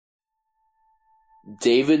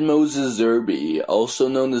David Moses Zerbe, also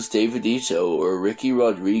known as Davidito or Ricky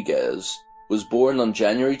Rodriguez, was born on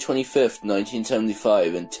January 25,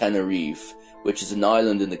 1975 in Tenerife, which is an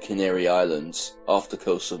island in the Canary Islands, off the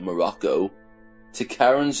coast of Morocco, to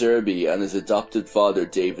Karen Zerbe and his adopted father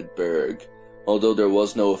David Berg, although there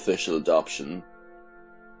was no official adoption.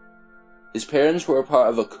 His parents were a part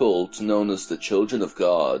of a cult known as the Children of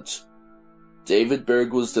God. David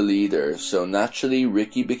Berg was the leader, so naturally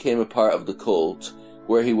Ricky became a part of the cult,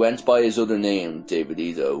 where he went by his other name,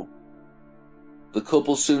 Davidito. The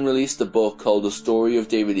couple soon released a book called The Story of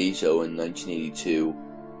Davidito in 1982.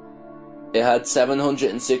 It had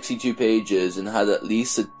 762 pages and had at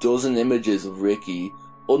least a dozen images of Ricky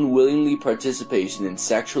unwillingly participating in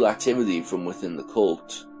sexual activity from within the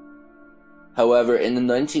cult. However, in the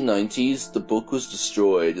 1990s, the book was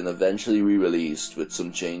destroyed and eventually re-released with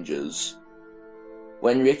some changes.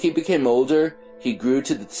 When Ricky became older, he grew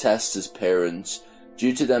to detest his parents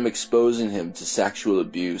due to them exposing him to sexual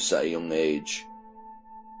abuse at a young age.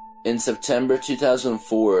 In September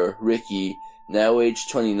 2004, Ricky, now aged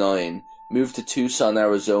 29, moved to Tucson,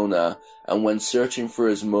 Arizona and went searching for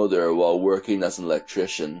his mother while working as an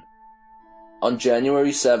electrician. On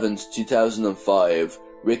January 7, 2005,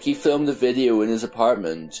 Ricky filmed a video in his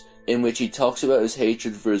apartment in which he talks about his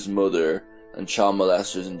hatred for his mother and child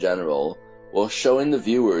molesters in general, while showing the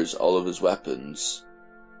viewers all of his weapons.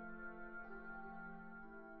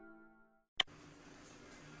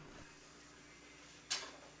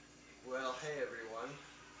 Well, hey everyone,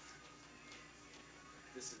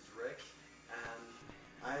 this is Rick, and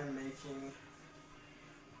I'm making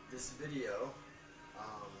this video,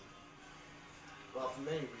 well, for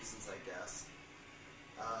many reasons, I guess.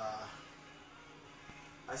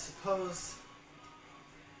 I suppose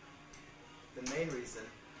the main reason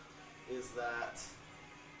is that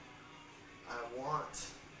I want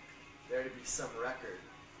there to be some record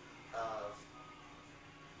of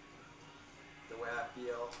the way I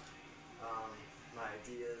feel, my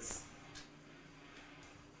ideas,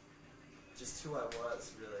 just who I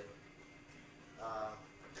was, really.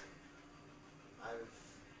 I've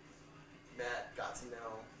got to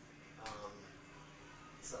know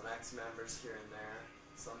some ex-members here and there,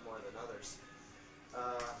 some more than others.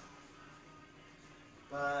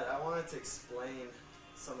 But I wanted to explain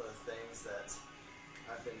some of the things that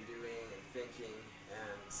I've been doing and thinking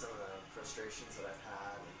and some of the frustrations that I've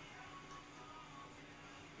had.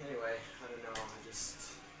 Anyway, I don't know, I guess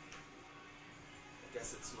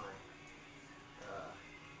it's my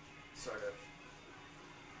sort of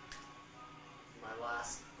my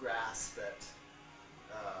last grasp at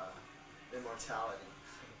immortality.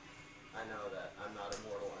 I know that I'm not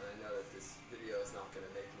immortal, and I know that this video is not going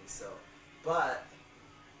to make me so. But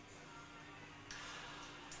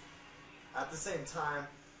at the same time,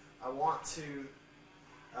 I want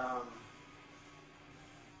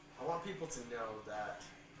people to know that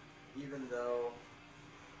even though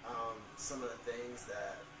some of the things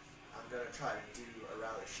that I'm going to try to do are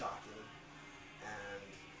rather shocking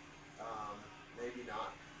and maybe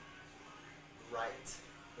not right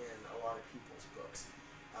in a lot of people's books,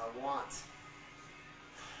 I want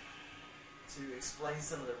to explain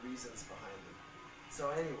some of the reasons behind them. So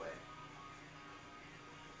anyway,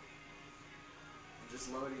 I'm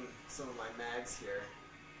just loading some of my mags here.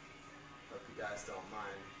 Hope you guys don't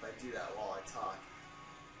mind if I do that while I talk.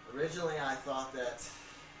 Originally I thought that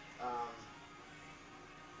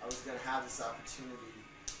I was going to have this opportunity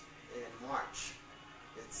in March.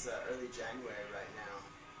 It's early January right now.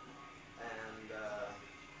 And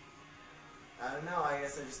I don't know, I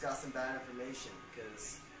guess I just got some bad information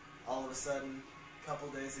because all of a sudden, a couple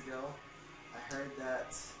days ago, I heard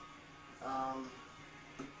that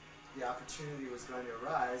the opportunity was going to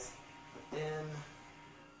arise in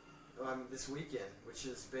this weekend, which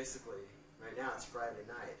is basically, right now it's Friday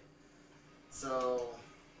night. So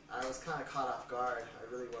I was kind of caught off guard.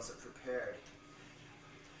 I really wasn't prepared.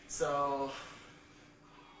 So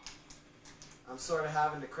I'm sort of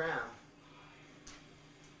having to cram.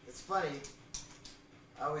 It's funny,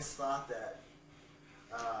 I always thought that,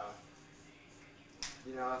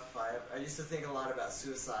 you know, if I used to think a lot about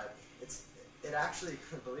suicide. It actually,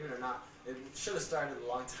 believe it or not, it should have started a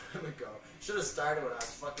long time ago. It should have started when I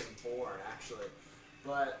was fucking born, actually.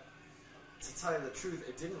 But to tell you the truth,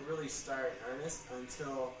 it didn't really start in earnest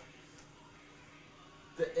until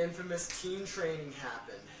the infamous teen training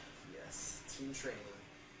happened. Yes, teen training.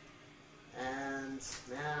 And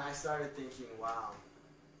man, I started thinking, wow,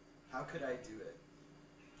 how could I do it?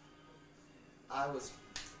 I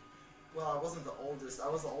wasn't the oldest. I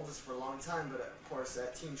was the oldest for a long time, but of course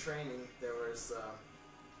at teen training there was a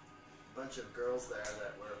bunch of girls there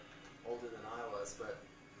that were older than I was, but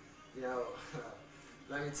you know,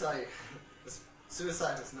 let me tell you,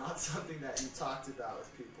 suicide is not something that you talked about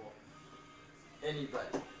with people,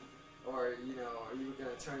 anybody, or you know, are you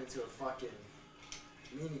gonna turn into a fucking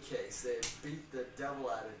meanie case? They beat the devil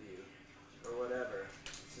out of you, or whatever.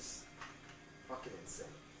 It's just fucking insane.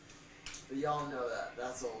 But y'all know that.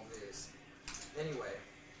 That's old news. Anyway,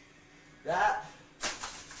 that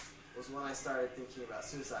was when I started thinking about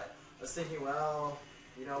suicide. I was thinking, well,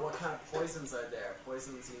 you know, what kind of poisons are there?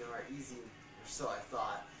 Poisons, you know, are easy, or so I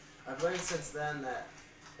thought. I've learned since then that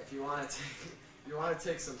if you want to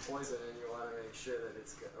take some poison and you want to make sure that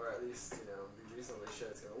it's good, or at least, you know, be reasonably sure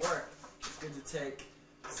it's going to work, it's good to take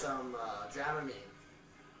some Dramamine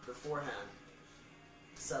beforehand.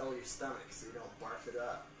 Settle your stomach so you don't barf it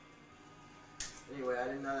up. Anyway, I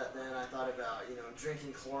didn't know that then. I thought about, you know,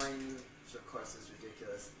 drinking chlorine, which of course is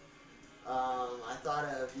ridiculous. I thought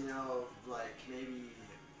of, you know, like maybe,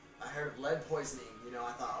 I heard of lead poisoning, you know,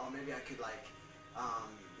 I thought, oh, maybe I could like,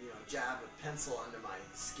 you know, jab a pencil under my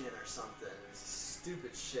skin or something. It was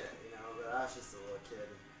stupid shit, you know, but I was just a little kid.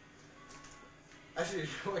 Actually,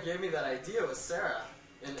 what gave me that idea was Sarah,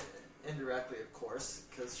 indirectly, of course,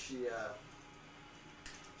 because she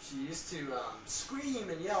used to scream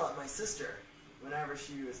and yell at my sister whenever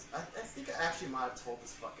she was, I think I actually might have told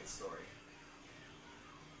this fucking story.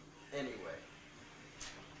 Anyway,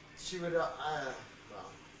 she would, well,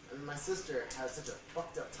 I mean, my sister had such a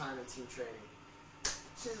fucked up time in teen training.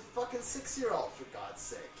 She's a fucking 6-year-old, for God's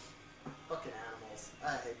sake. Fucking animals.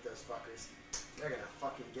 I hate those fuckers. They're gonna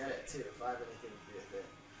fucking get it, too, if I have anything to do with it.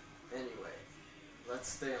 Anyway, let's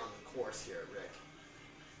stay on the course here, Rick.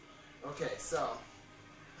 Okay, so,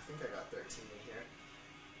 I think I got 13 in here.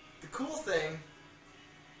 The cool thing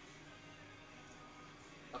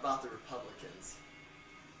about the Republicans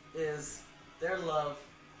is their love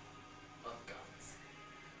of guns.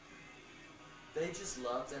 They just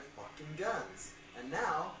love their fucking guns. And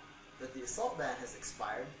now that the assault ban has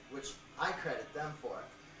expired, which I credit them for,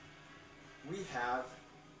 we have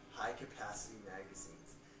high capacity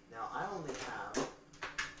magazines. Now I only have,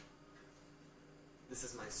 this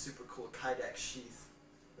is my super cool Kydex sheath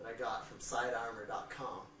that I got from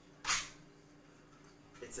sidearmor.com.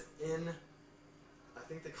 It's an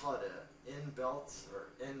I think they call it a in-belt or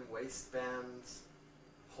in-waistband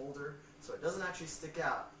holder, so it doesn't actually stick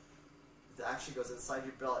out. It actually goes inside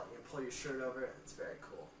your belt. You can pull your shirt over it. It's very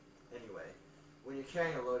cool. Anyway, when you're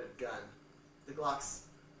carrying a loaded gun, the Glock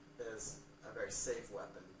is a very safe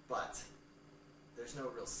weapon, but there's no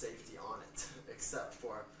real safety on it except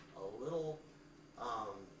for a little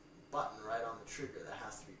button right on the trigger that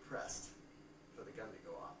has to be pressed for the gun to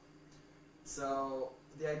go off. So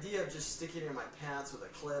the idea of just sticking it in my pants with a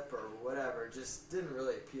clip or whatever just didn't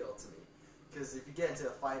really appeal to me. Because if you get into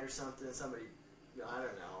a fight or something, somebody, you know, I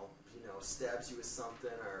don't know, stabs you with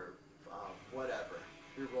something or whatever,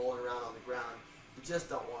 you're rolling around on the ground, you just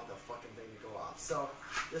don't want the fucking thing to go off. So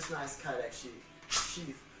this nice Kydex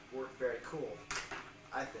sheath worked very cool,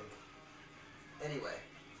 I think. Anyway,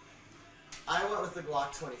 I went with the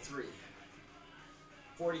Glock 23,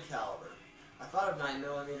 40 caliber. I thought of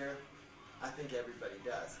 9mm. I think everybody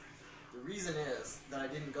does. The reason is that I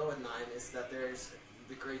didn't go with 9 is that there's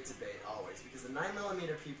the great debate always, because the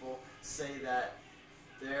 9mm people say that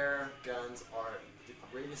their guns are the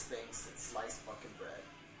greatest things since sliced fucking bread.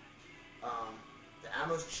 The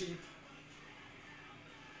ammo's cheap,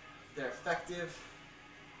 they're effective.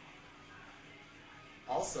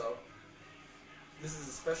 Also, this is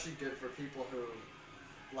especially good for people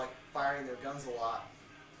who like firing their guns a lot,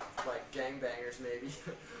 like gangbangers maybe,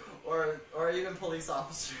 or even police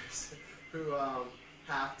officers who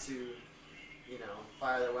have to, you know,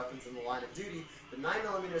 fire their weapons in the line of duty. The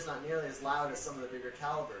 9mm is not nearly as loud as some of the bigger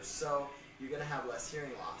calibers, so you're going to have less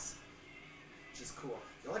hearing loss, which is cool.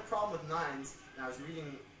 The only problem with 9s, and I was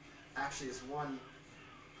reading actually this one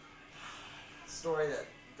story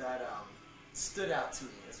that stood out to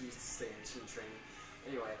me, as we used to say in teen training,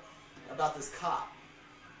 anyway, about this cop.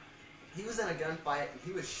 He was in a gunfight and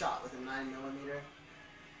he was shot with a 9mm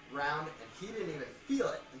round, and he didn't even feel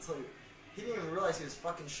it until he didn't even realize he was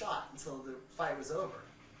fucking shot until the fight was over.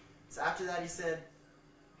 So after that he said,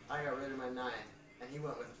 I got rid of my 9, and he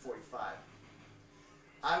went with a 45.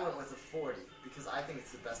 I went with a 40 because I think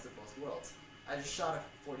it's the best of both worlds. I just shot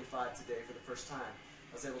a 45 today for the first time.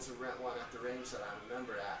 I was able to rent one at the range that I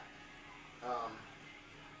remember at.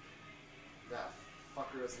 That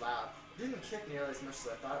fucker was loud. It didn't kick nearly as much as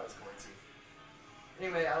I thought it was going to.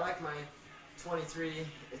 Anyway, I like my 23.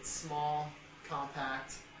 It's small,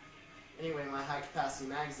 compact. Anyway, my high-capacity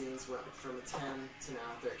magazines went from a 10 to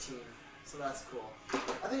now 13, so that's cool.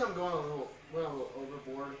 I think I'm going a little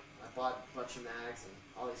overboard. I bought a bunch of mags and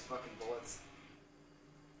all these fucking bullets.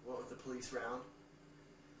 Went with the police round.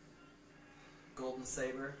 Golden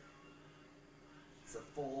Saber. It's a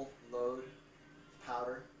full load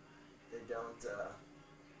powder. They don't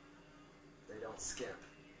skimp.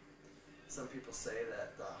 Some people say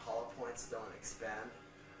that the hollow points don't expand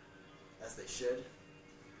as they should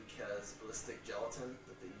because ballistic gelatin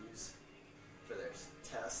that they use for their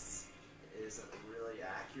tests isn't really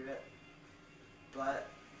accurate. But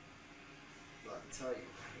let me tell you,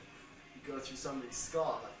 you go through somebody's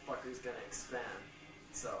skull and that fucker's gonna expand.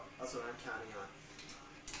 So that's what I'm counting on.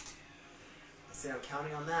 I say I'm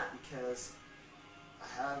counting on that because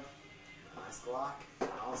I have a nice Glock and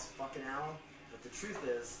all this fucking ammo. But the truth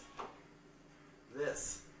is,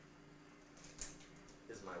 this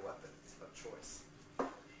is my weapon of choice.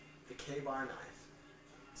 The K-bar knife.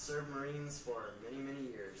 Served Marines for many,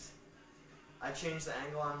 many years. I changed the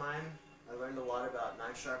angle on mine. I learned a lot about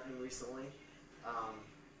knife sharpening recently.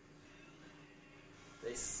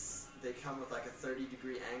 They come with like a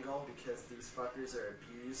 30-degree angle because these fuckers are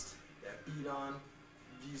abused. They're beat on,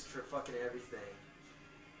 used for fucking everything.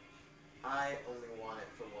 I only want it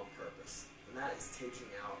for one purpose, and that is taking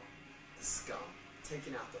out the scum,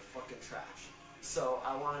 taking out the fucking trash. So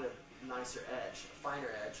I wanted a nicer edge, a finer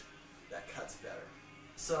edge that cuts better.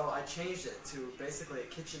 So I changed it to basically a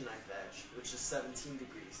kitchen knife edge, which is 17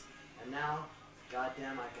 degrees. And now,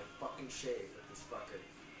 goddamn, I can fucking shave with this fucker.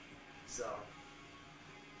 So,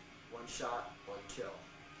 one shot, one kill.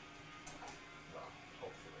 Well,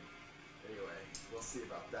 hopefully. Anyway, we'll see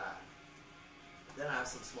about that. Then I have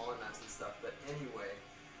some smaller knives and stuff, but anyway,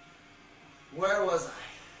 where was I?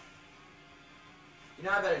 You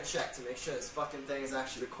know, I better check to make sure this fucking thing is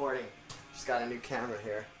actually recording. Just got a new camera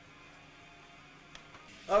here.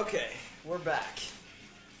 Okay, we're back.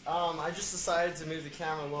 I just decided to move the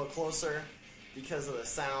camera a little closer because of the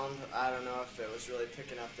sound. I don't know if it was really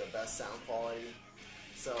picking up the best sound quality.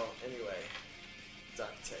 So, anyway,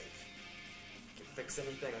 duct tape. You can fix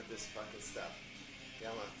anything with this fucking stuff. Yeah,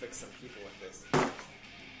 I'm gonna fix some people with this.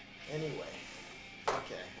 Anyway,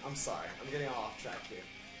 okay, I'm sorry. I'm getting all off track here.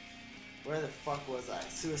 Where the fuck was I?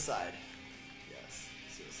 Suicide. Yes,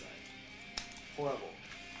 suicide. Horrible.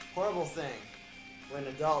 Horrible thing when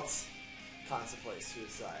adults contemplate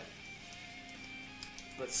suicide.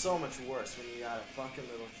 But so much worse when you got a fucking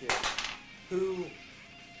little kid who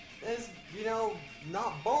is, you know,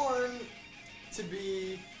 not born to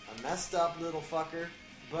be a messed up little fucker,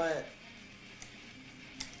 but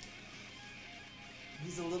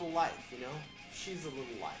he's a little life, you know? She's a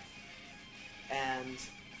little life. And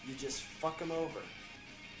you just fuck him over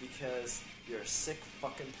because you're a sick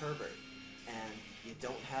fucking pervert and you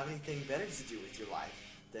don't have anything better to do with your life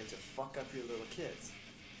than to fuck up your little kids.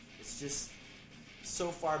 It's just so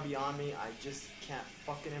far beyond me, I just can't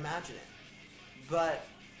fucking imagine it. But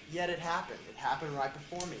yet it happened. It happened right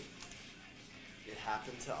before me. It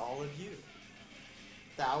happened to all of you.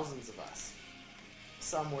 Thousands of us.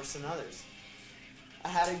 Some worse than others. I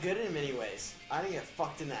had it good in many ways. I didn't get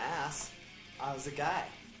fucked in the ass. I was a guy,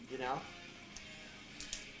 you know?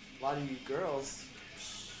 A lot of you girls,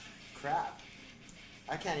 crap.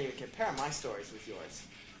 I can't even compare my stories with yours.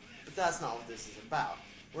 But that's not what this is about.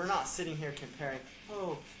 We're not sitting here comparing,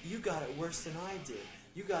 oh, you got it worse than I did.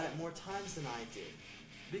 You got it more times than I did.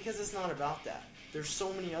 Because it's not about that. There's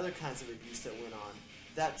so many other kinds of abuse that went on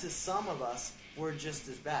that to some of us were just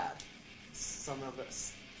as bad. To some of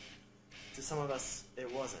us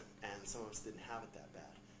it wasn't, and some of us didn't have it that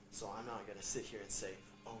bad. So I'm not going to sit here and say,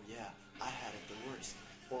 oh yeah, I had it the worst,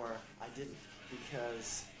 or I didn't,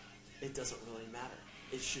 because it doesn't really matter.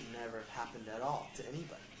 It should never have happened at all to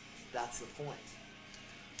anybody. That's the point.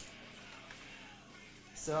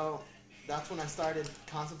 So that's when I started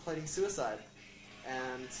contemplating suicide,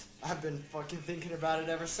 and I've been fucking thinking about it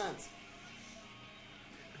ever since.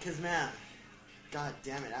 Because man, god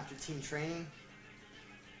damn it, after team training,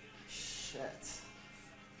 shit,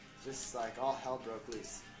 just like all hell broke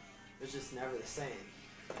loose. It's just never the same.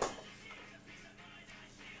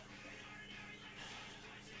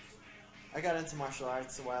 I got into martial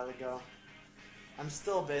arts a while ago. I'm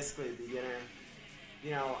still basically a beginner.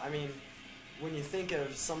 You know, I mean, when you think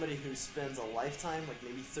of somebody who spends a lifetime, like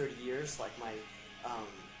maybe 30 years, like my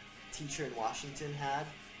teacher in Washington had,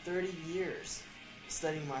 30 years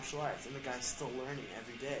studying martial arts, and the guy's still learning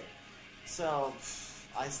every day. So,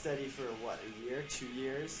 I study for, what, a year, 2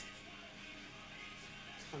 years?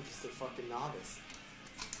 I'm just a fucking novice.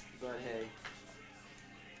 But hey,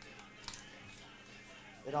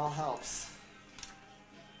 it all helps.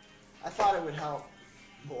 I thought it would help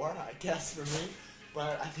more, I guess, for me,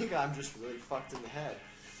 but I think I'm just really fucked in the head.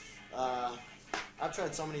 I've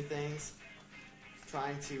tried so many things,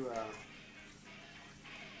 trying to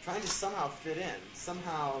somehow fit in,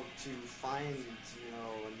 somehow to find, you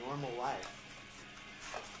know, a normal life.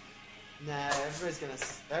 Nah,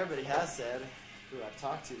 everybody has said, who I've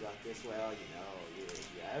talked to about this, well, you know,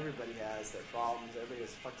 yeah, everybody has their problems, everybody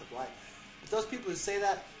has a fucked up life. But those people who say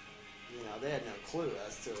that, you know, they had no clue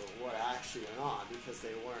as to what actually went on because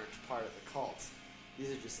they weren't part of the cult.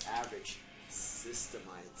 These are just average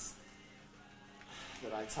systemites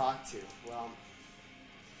that I talk to. Well,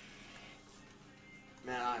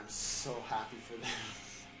 man, I'm so happy for them.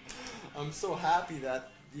 I'm so happy that,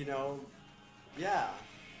 you know, yeah,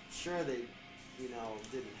 sure they, you know,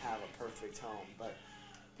 didn't have a perfect home, but,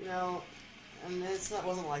 you know, and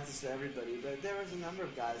wasn't like this to everybody, but there was a number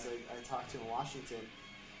of guys I talked to in Washington.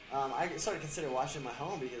 I sort of consider Washington my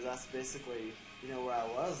home because that's basically, you know, where I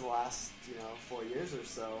was the last, you know, 4 years or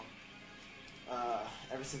so,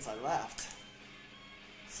 ever since I left.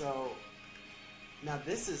 So, now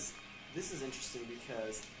this is interesting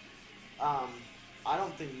because I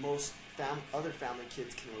don't think most other family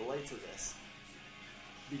kids can relate to this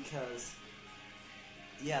because,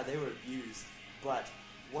 yeah, they were abused, but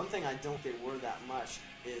one thing I don't think they were that much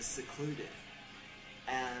is secluded,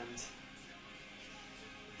 and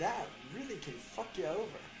that really can fuck you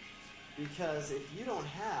over because if you don't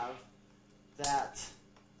have that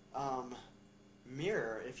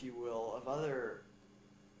mirror, if you will, of other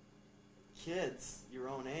kids your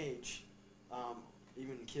own age,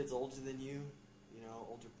 even kids older than you, you know,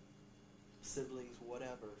 older siblings,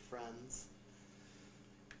 whatever, friends,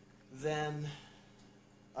 then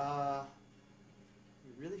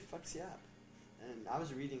it really fucks you up. And I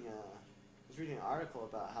was reading an article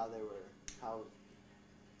about how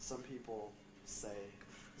some people say,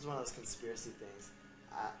 this is one of those conspiracy things.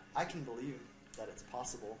 I can believe that it's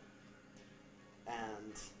possible,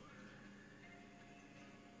 and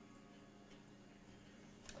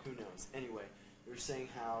who knows? Anyway, they were saying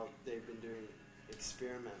how they've been doing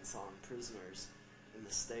experiments on prisoners in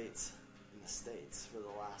the States for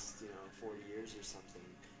the last, you know, 40 years or something,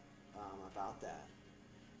 about that,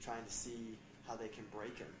 trying to see how they can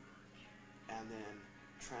break them and then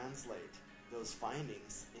translate those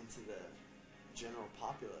findings into the general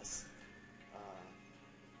populace,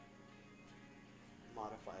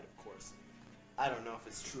 modified, of course. I don't know if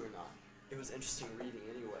it's true or not. It was interesting reading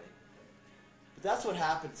anyway. But that's what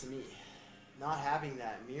happened to me. Not having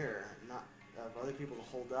that mirror, not of other people to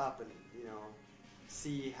hold up and, you know,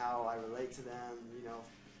 see how I relate to them, you know,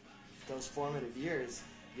 those formative years.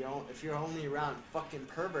 You know, if you're only around fucking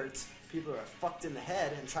perverts, people who are fucked in the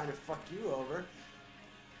head and trying to fuck you over.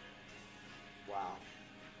 Wow.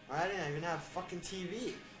 I didn't even have fucking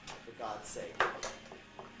TV, for God's sake.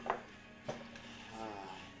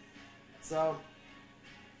 So,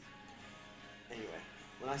 anyway,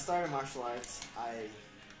 when I started martial arts, I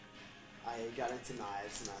got into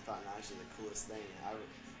knives, and I thought knives were the coolest thing.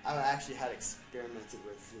 I actually had experimented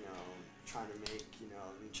with, you know, trying to make, you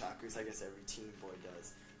know, nunchakus. I guess every teen boy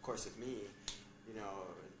does. Of course, with me, you know,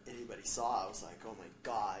 anybody saw, I was like, oh my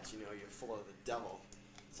God, you know, you're full of the devil.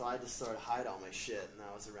 So I just started to hide all my shit, and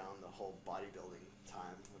that was around the whole bodybuilding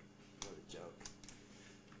time. What a joke.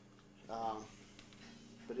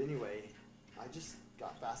 But anyway, I just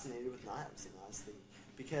got fascinated with knives, and I was thinking,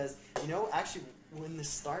 because, you know, actually, when this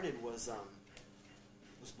started was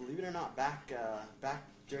believe it or not, back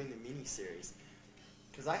during the mini-series.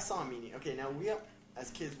 Because I saw Mini. Okay, now as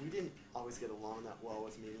kids, we didn't always get along that well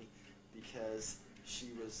with Mini because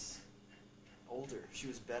she was older. She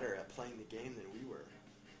was better at playing the game than we were.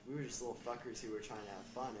 We were just little fuckers who were trying to have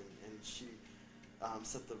fun, and she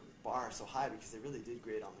set the bar so high because they really did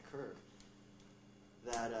great on the curve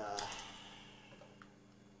that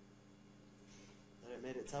it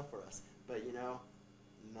made it tough for us. But, you know,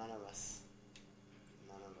 none of us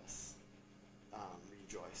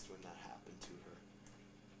rejoiced when that happened to her.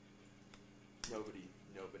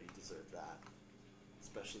 Nobody deserved that,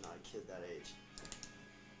 especially not a kid that age.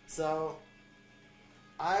 So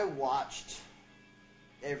I watched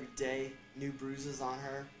every day, new bruises on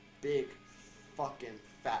her, big fucking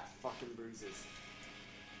fat fucking bruises.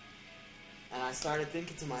 And I started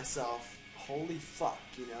thinking to myself, holy fuck,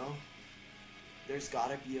 you know, there's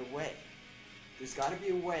gotta be a way. There's gotta be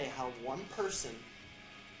a way how one person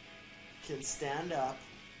can stand up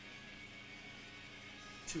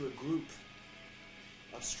to a group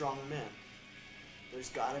of strong men. There's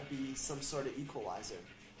gotta be some sort of equalizer.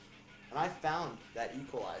 And I found that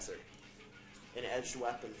equalizer in edged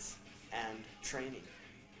weapons and training.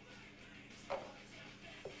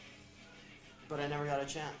 But I never got a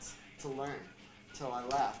chance to learn till I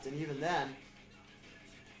left. And even then,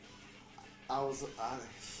 I was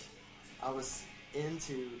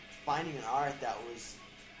into finding an art that was,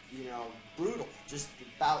 brutal, just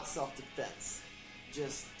about self-defense.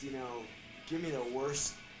 Just, give me the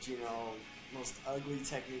worst, most ugly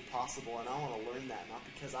technique possible, and I want to learn that, not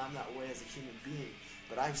because I'm that way as a human being,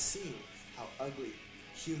 but I've seen how ugly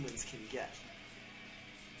humans can get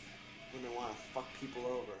when they want to fuck people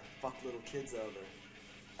over, fuck little kids over.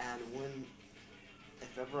 And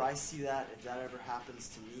if ever I see that, if that ever happens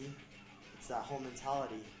to me, it's that whole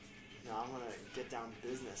mentality, I'm going to get down to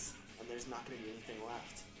business, and there's not going to be anything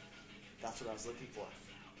left. That's what I was looking for.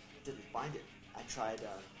 Didn't find it. I tried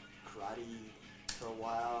karate for a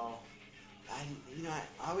while. I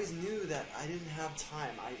always knew that I didn't have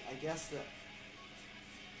time. I guess that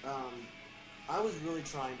I was really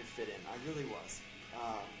trying to fit in. I really was.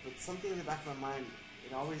 But something in the back of my mind,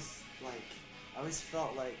 I always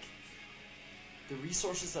felt like the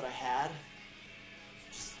resources that I had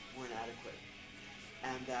just weren't adequate.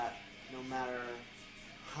 And that no matter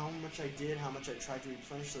how much I did, how much I tried to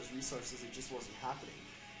replenish those resources, it just wasn't happening.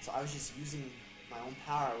 So I was just using my own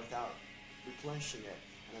power without replenishing it,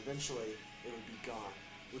 and eventually it would be gone,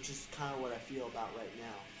 which is kind of what I feel about right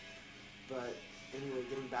now. But anyway,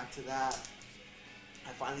 getting back to that,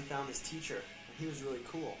 I finally found this teacher, and he was really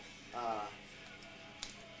cool.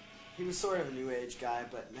 He was sort of a new age guy,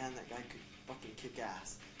 but man, that guy could fucking kick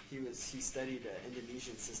ass. He studied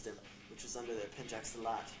Indonesian system, which was under the Pencak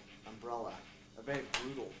Silat umbrella. A very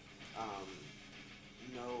brutal,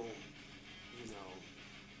 no,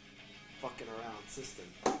 fucking around system.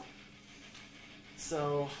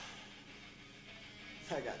 So,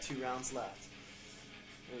 I got 2 rounds left.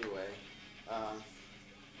 Anyway,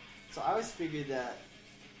 so I always figured that,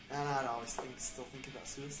 and I'd always still think about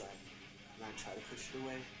suicide, and I'd try to push it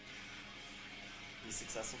away, be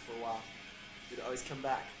successful for a while. It'd always come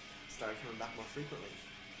back, started coming back more frequently,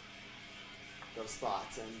 those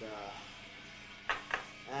thoughts,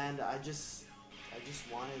 and I just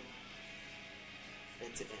wanted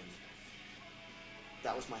it to end.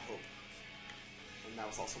 That was my hope. And that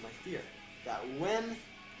was also my fear. That when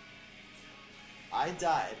I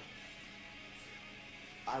died,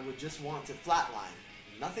 I would just want to flatline.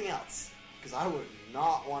 Nothing else. Because I would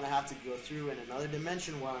not want to have to go through in another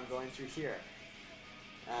dimension what I'm going through here.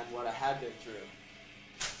 And what I had been through.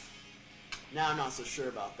 Now I'm not so sure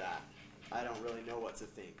about that. I don't really know what to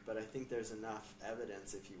think. But I think there's enough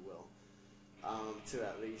evidence, if you will, to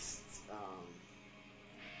at least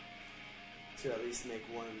make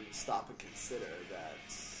one stop and consider that,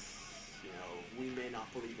 we may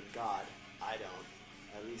not believe in God. I don't.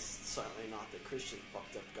 At least, certainly not the Christian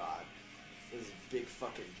fucked up God. He's a big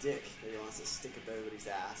fucking dick that he wants to stick up everybody's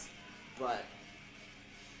ass. But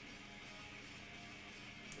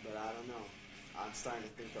I don't know. I'm starting to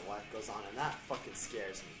think that life goes on, and that fucking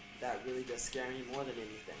scares me. That really does scare me more than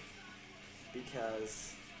anything.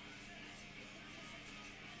 Because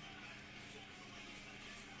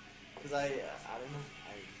I don't know.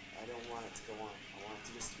 I don't want it to go on. I want it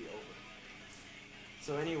to just be over.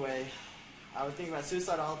 So anyway, I would think about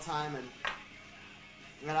suicide all the time, and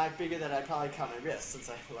I figured that I'd probably cut my wrist since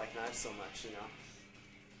I like knives so much,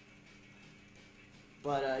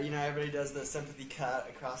 But, everybody does the sympathy cut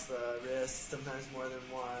across the wrist, sometimes more than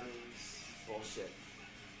one, and bullshit.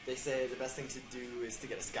 They say the best thing to do is to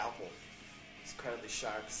get a scalpel. It's incredibly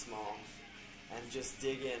sharp, small, and just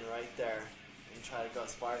dig in right there and try to go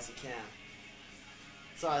as far as you can.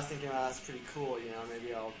 So I was thinking, that's pretty cool,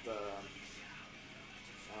 maybe I'll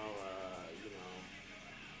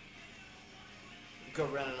go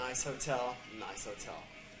rent a nice hotel,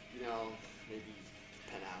 maybe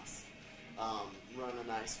penthouse. Run a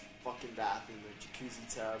nice fucking bath in the jacuzzi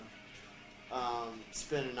tub.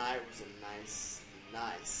 Spend a night with a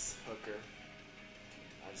nice hooker.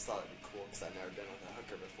 I just thought it'd be cool because I've never been with a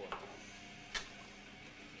hooker before.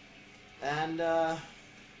 And,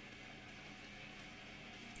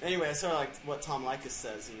 anyway, it's sort of like what Tom Likas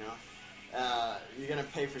says, you're gonna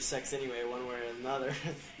pay for sex anyway, one way or another.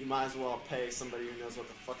 You might as well pay somebody who knows what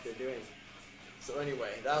the fuck they're doing. So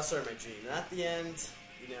anyway, that was sort of my dream. And at the end,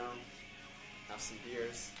 have some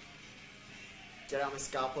beers, get out my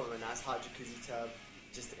scalpel in a nice hot jacuzzi tub,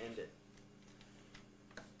 just to end it.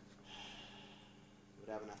 Would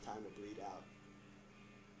have enough time to bleed out.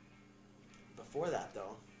 Before that,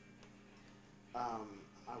 though,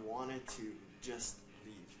 I wanted to just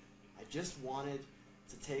leave. I just wanted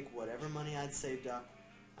to take whatever money I'd saved up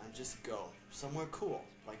and just go somewhere cool,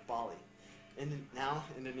 like Bali. And now,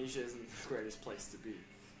 Indonesia isn't the greatest place to be.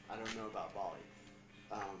 I don't know about Bali.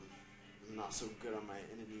 I'm not so good on my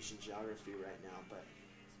Indonesian geography right now, but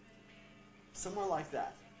somewhere like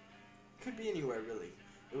that. Could be anywhere, really.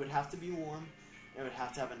 It would have to be warm. It would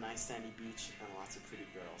have to have a nice sandy beach and lots of pretty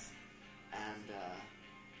girls.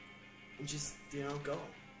 And just, you know, go.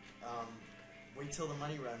 Wait till the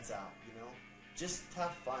money runs out, you know? Just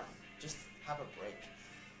have fun. Just have a break.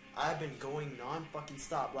 I've been going non-fucking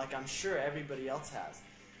stop, like I'm sure everybody else has,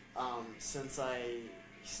 since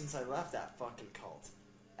I left that fucking cult.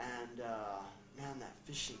 And, man, that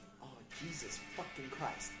fishing, oh, Jesus fucking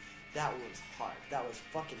Christ. That was hard. That was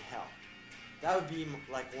fucking hell. That would be,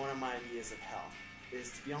 like, one of my ideas of hell,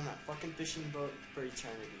 is to be on that fucking fishing boat for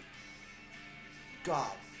eternity.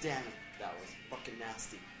 God damn it, that was fucking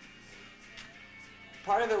nasty.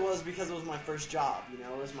 Part of it was because it was my first job, you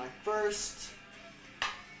know, it was my first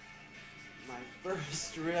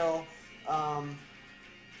real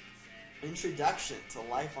introduction to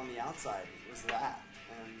life on the outside was that.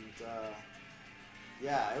 And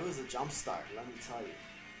yeah, it was a jump start, let me tell you.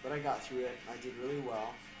 But I got through it. I did really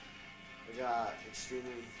well. I got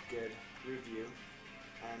extremely good review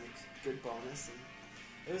and good bonus, and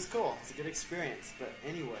it was cool. It's a good experience. But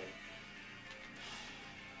anyway,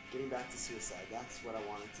 getting back to suicide, that's what I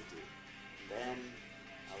wanted to do. Then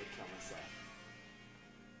I would kill myself.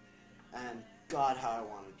 And God, how I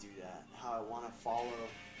want to do that. How I want to follow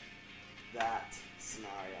that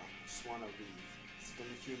scenario. I just want to leave. Spend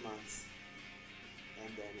a few months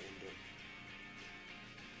and then end it.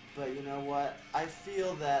 But you know what? I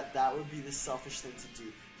feel that that would be the selfish thing to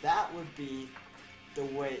do. That would be the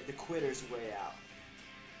quitter's way out.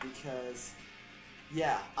 Because,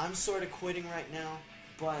 yeah, I'm sort of quitting right now,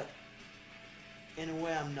 but in a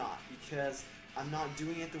way I'm not. Because I'm not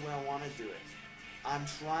doing it the way I want to do it. I'm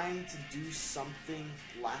trying to do something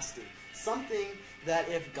lasting. Something that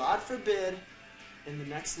if, God forbid, in the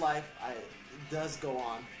next life it does go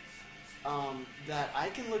on, that I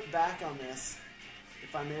can look back on this,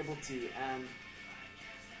 if I'm able to,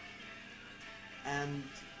 and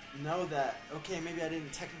know that, okay, maybe I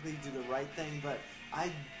didn't technically do the right thing, but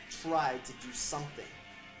I tried to do something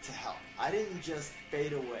to help. I didn't just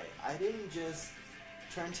fade away. I didn't just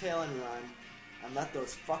turn tail and run and let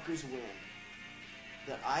those fuckers win.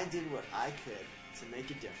 That I did what I could to make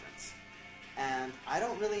a difference. And I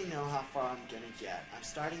don't really know how far I'm going to get. I'm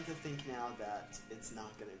starting to think now that it's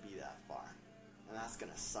not going to be that far. And that's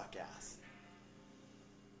going to suck ass.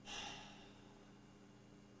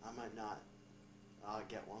 I might not. I'll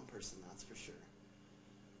get one person, that's for sure.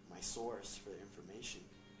 My source for the information.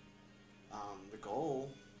 The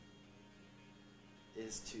goal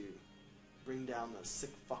is to bring down those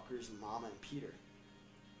sick fuckers, Mama and Peter.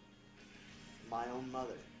 My own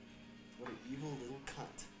mother. What an evil little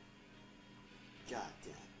cunt. God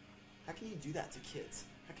damn. How can you do that to kids?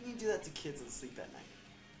 How can you do that to kids and sleep at night?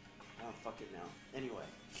 I don't fucking know. Anyway,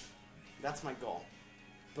 that's my goal.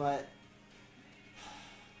 But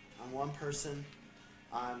I'm one person.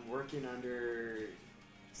 I'm working under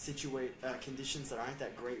conditions that aren't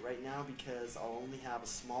that great right now because I'll only have a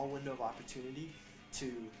small window of opportunity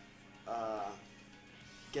to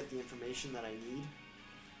get the information that I need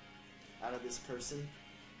out of this person.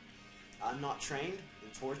 I'm not trained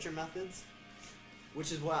in torture methods,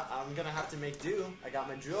 which is what I'm gonna have to make do. I got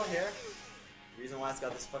my drill here. The reason why it's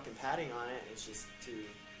got this fucking padding on it is just to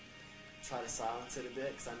try to silence it a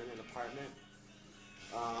bit because I'm in an apartment.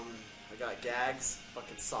 I got gags,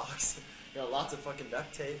 fucking socks, I got lots of fucking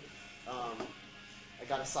duct tape. I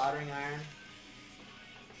got a soldering iron,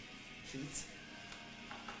 sheets.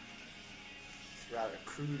 It's rather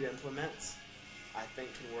crude implements. I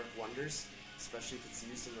think can work wonders, especially if it's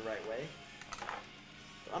used in the right way.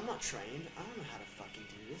 But I'm not trained. I don't know how to fucking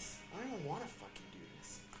do this. I don't even want to fucking do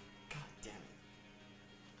this. God damn it.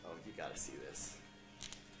 Oh, you gotta see this.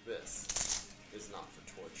 This is not for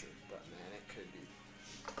torture, but man, it could be.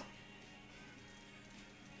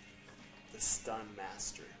 The Stun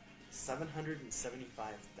Master.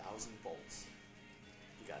 775,000 volts.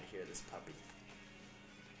 You gotta hear this puppy.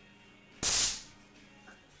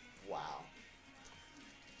 Wow.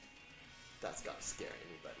 That's gotta scare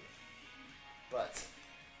anybody. But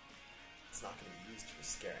it's not gonna be used for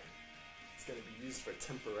scaring. It's gonna be used for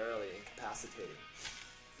temporarily incapacitating.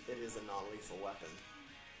 It is a non-lethal weapon.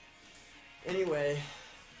 Anyway,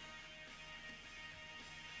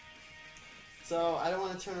 so I don't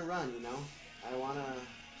want to turn and run, you know? I want to...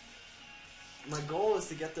 My goal is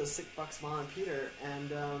to get those sick fucks Mom and Peter,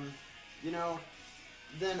 and, you know,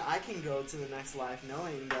 then I can go to the next life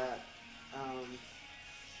knowing that,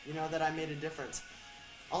 you know, that I made a difference.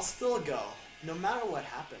 I'll still go. No matter what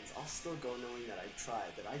happens, I'll still go knowing that I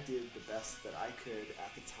tried, that I did the best that I could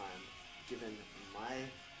at the time, given my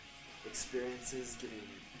experiences,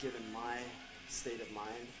 given my state of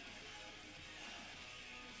mind,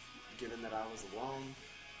 given that I was alone,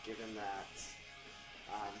 given that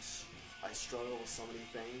I struggle with so many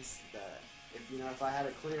things that if I had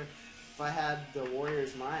it clear, if I had the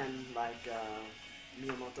warrior's mind like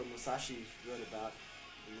Miyamoto Musashi wrote about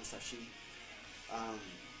in Musashi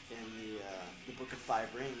in the Book of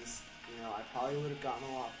Five Rings, I probably would have gotten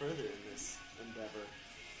a lot further in this endeavor,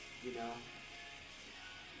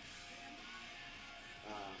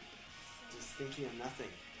 just thinking of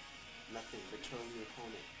nothing but killing the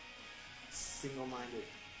opponent, single-minded,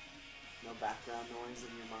 no background noise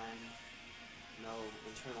in your mind, no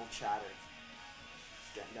internal chatter,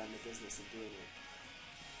 just getting down to business and doing it.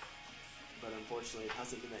 But unfortunately, it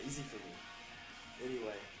hasn't been that easy for me.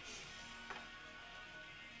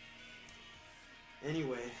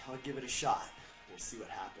 Anyway, I'll give it a shot. We'll see what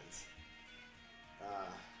happens.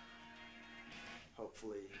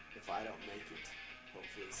 Hopefully, if I don't make it,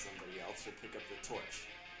 hopefully somebody else will pick up the torch.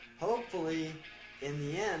 Hopefully, in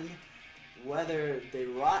the end, whether they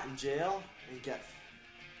rot in jail and get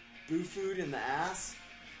boo-fooed in the ass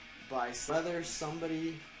by whether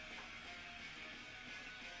somebody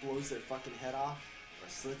blows their fucking head off or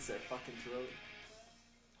slits their fucking throat,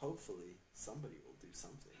 hopefully somebody will do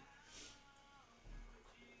something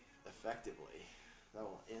effectively that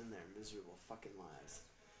will end their miserable fucking lives.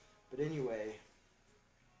 But anyway,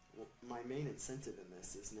 my main incentive in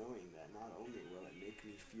this is knowing that not only will it make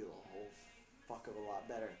me feel a whole fuck of a lot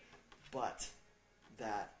better, but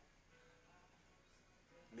that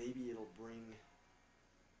maybe it'll bring,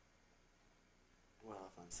 well,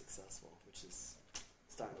 if I'm successful, which is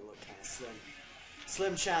starting to look kind of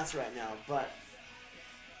slim chance right now, but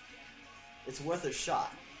it's worth a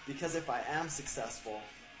shot, because if I am successful,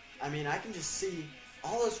 I mean, I can just see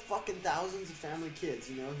all those fucking thousands of family kids,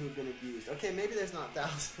 who've been abused. Okay, maybe there's not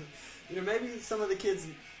thousands. Maybe some of the kids,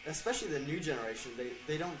 especially the new generation,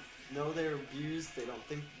 they don't know they're abused. They don't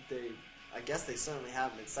think I guess they certainly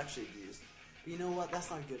haven't been sexually abused. But you know what? That's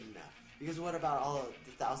not good enough. Because what about all of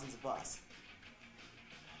the thousands of us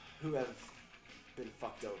who have been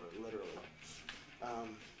fucked over, literally?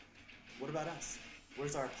 What about us?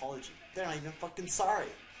 Where's our apology? They're not even fucking sorry.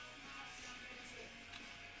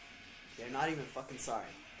 They're not even fucking sorry.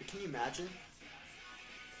 But can you imagine?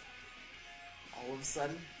 All of a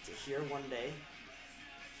sudden, to hear one day,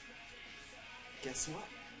 guess what?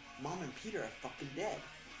 Mom and Peter are fucking dead.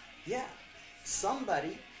 Yeah,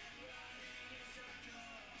 somebody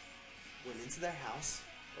went into their house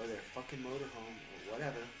or their fucking motorhome or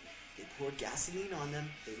whatever. They poured gasoline on them.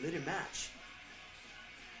 They lit a match.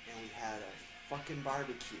 And we had a fucking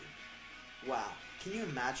barbecue. Wow. Can you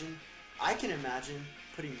imagine? I can imagine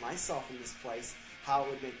putting myself in this place, how it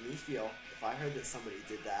would make me feel if I heard that somebody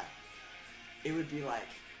did that. It would be like,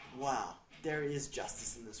 wow, there is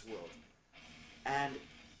justice in this world. And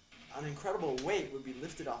an incredible weight would be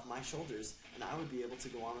lifted off my shoulders, and I would be able to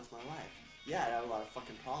go on with my life. Yeah, I had a lot of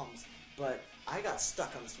fucking problems, but I got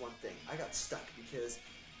stuck on this one thing. I got stuck because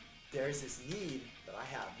there's this need that I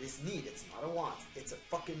have. This need, it's not a want, it's a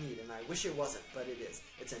fucking need, and I wish it wasn't, but it is.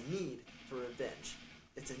 It's a need for revenge.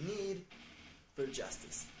 It's a need for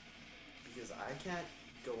justice. Because I can't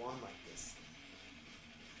go on like this.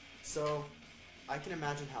 So, I can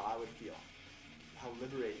imagine how I would feel. How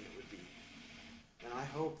liberating it would be. And I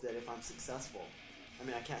hope that if I'm successful,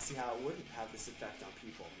 I can't see how it wouldn't have this effect on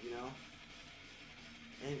people,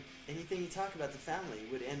 And anything you talk about the family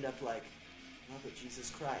would end up like, oh, but Jesus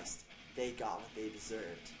Christ, they got what they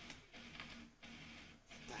deserved.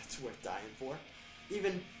 That's worth dying for.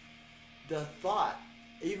 Even the thought,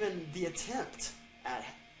 even the attempt at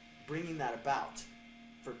bringing that about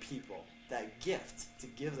for people, that gift to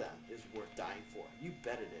give them, is worth dying for. You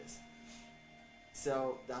bet it is.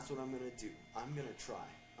 So that's what I'm going to do. I'm going to try.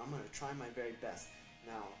 I'm going to try my very best.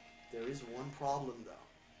 Now, there is one problem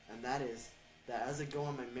though, and that is that as I go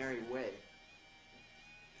on my merry way,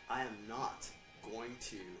 I am not going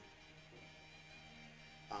to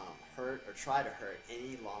hurt or try to hurt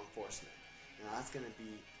any law enforcement. Now that's going to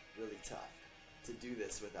be really tough to do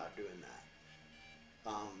this without doing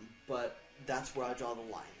that. But that's where I draw the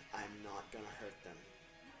line. I'm not going to hurt them.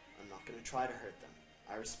 I'm not going to try to hurt them.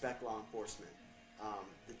 I respect law enforcement.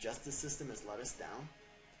 The justice system has let us down.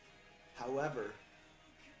 However,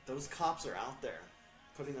 those cops are out there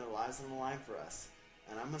putting their lives on the line for us.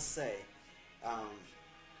 And I must say,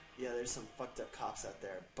 yeah, there's some fucked up cops out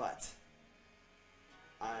there, but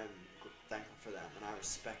I'm thankful for them and I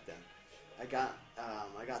respect them. I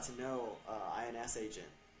got to know INS agent.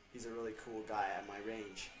 He's a really cool guy at my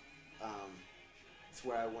range. It's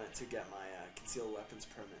where I went to get my concealed weapons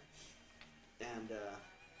permit. And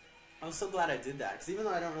I was so glad I did that, because even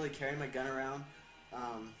though I don't really carry my gun around,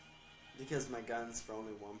 because my gun's for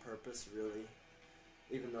only one purpose, really,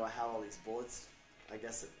 Even though I have all these bullets, I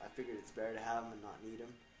guess I figured it's better to have them and not need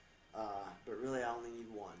them. But really, I only need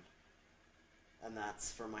one, and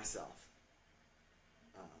that's for myself.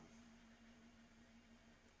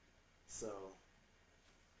 So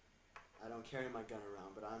I don't carry my gun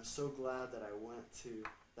around, but I'm so glad that I went to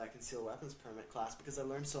that concealed weapons permit class because I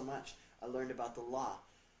learned so much. I learned about the law.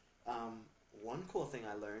 One cool thing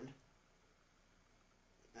I learned,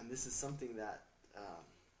 and this is something that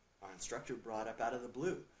our instructor brought up out of the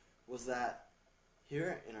blue, was that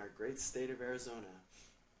here in our great state of Arizona,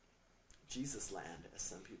 Jesus land, as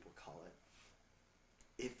some people call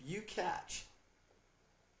it, if you catch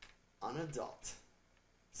an adult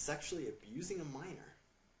sexually abusing a minor,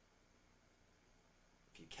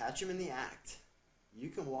 if you catch them in the act, you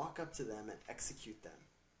can walk up to them and execute them,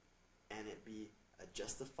 and it be a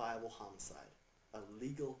justifiable homicide, a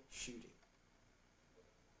legal shooting.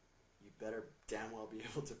 You better damn well be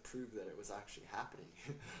able to prove that it was actually happening,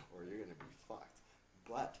 or you're going to be fucked.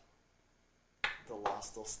 But the law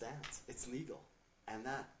still stands. It's legal. And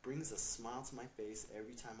that brings a smile to my face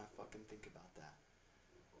every time I fucking think about that.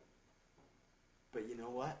 But you know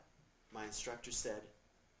what? My instructor said,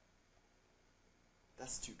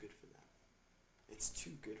 that's too good for them. It's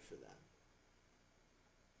too good for them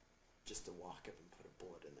just to walk up and put a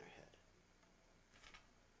bullet in their head.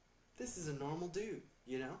 This is a normal dude,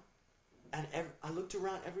 you know? And I looked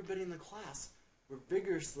around, everybody in the class were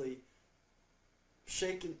vigorously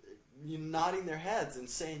shaking, nodding their heads and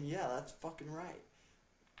saying, yeah, that's fucking right.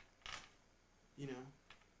 You know,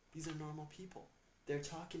 these are normal people. They're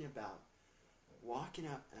talking about walking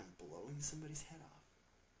up and blowing somebody's head off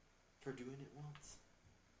for doing it once.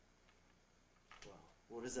 Well,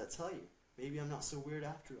 what does that tell you? Maybe I'm not so weird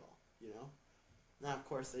after all, you know? Now, of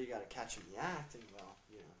course, you gotta catch them in the act, and, well,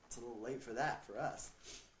 you know, it's a little late for that for us.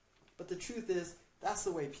 But the truth is, that's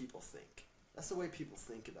the way people think. That's the way people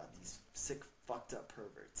think about these sick, fucked up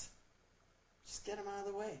perverts. Just get them out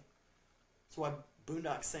of the way. That's why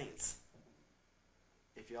Boondock Saints,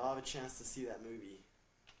 if y'all have a chance to see that movie,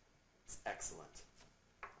 it's excellent.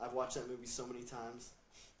 I've watched that movie so many times.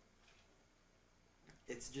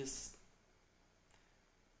 It's just,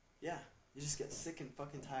 yeah, you just get sick and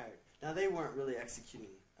fucking tired. Now, they weren't really executing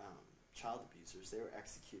child abusers. They were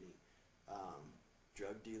executing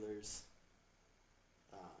drug dealers,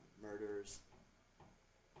 murderers,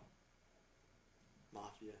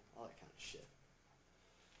 mafia, all that kind of shit.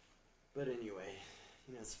 But anyway,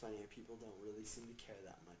 you know, it's funny, people don't really seem to care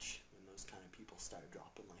that much when those kind of people start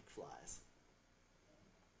dropping like flies.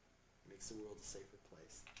 It makes the world a safer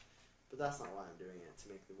place. But that's not why I'm doing it, to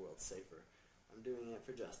make the world safer. I'm doing it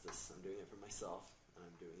for justice, I'm doing it for myself, and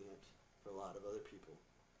I'm doing it for a lot of other people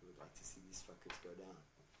who would like to see these fuckers go down.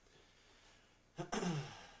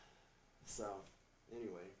 So,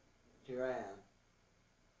 anyway, here I am.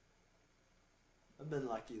 I've been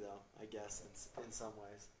lucky though, I guess, in some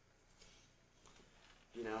ways.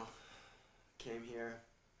 You know, came here.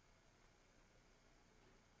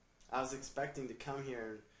 I was expecting to come here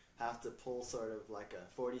and have to pull sort of like a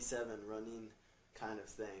 47 running kind of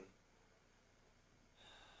thing.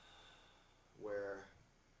 Where,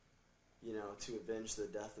 you know, to avenge the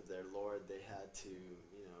death of their lord, they had to,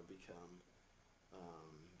 you know, become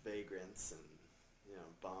vagrants and, you know,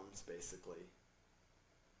 bums, basically,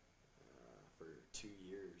 for 2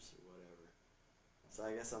 years or whatever. So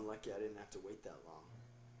I guess I'm lucky I didn't have to wait that long.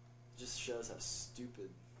 It just shows how stupid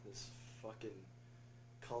this fucking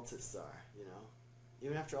cultists are, you know?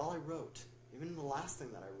 Even after all I wrote, even the last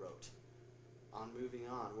thing that I wrote on Moving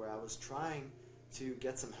On, where I was trying to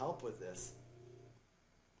get some help with this.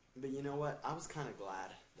 But you know what? I was kind of glad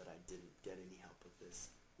that I didn't get any help with this,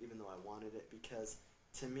 even though I wanted it, because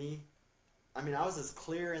to me, I mean, I was as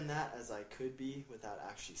clear in that as I could be without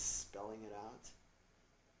actually spelling it out.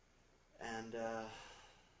 And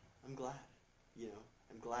I'm glad, you know,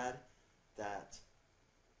 I'm glad that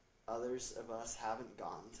others of us haven't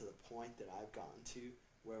gotten to the point that I've gotten to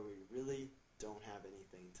where we really don't have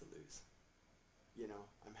anything to lose. You know,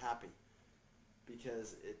 I'm happy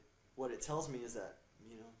because what it tells me is that,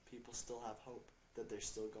 you know, people still have hope, that they're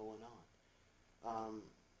still going on.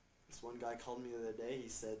 This one guy called me the other day, he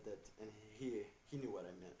said that, and he knew what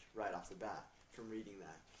I meant right off the bat from reading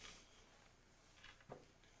that.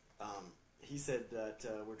 He said that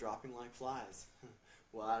we're dropping like flies.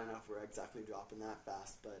 Well, I don't know if we're exactly dropping that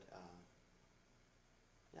fast, but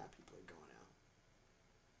yeah, people are going out.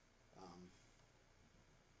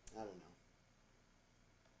 I don't know.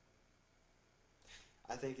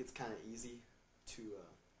 I think it's kind of easy to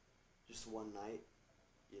just one night,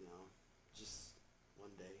 you know, just one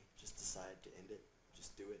day, just decide to end it,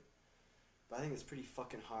 just do it. But I think it's pretty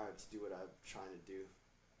fucking hard to do what I'm trying to do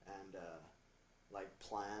and like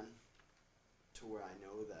plan to where I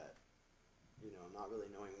know that, you know, not really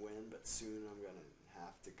knowing when, but soon I'm gonna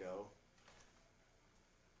have to go.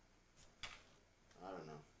 I don't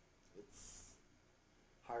know. It's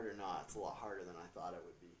hard or not. It's a lot harder than I thought it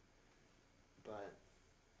would be. But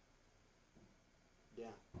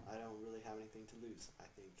yeah, I don't really have anything to lose, I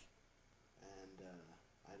think. And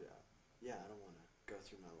I don't want to go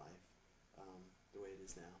through my life the way it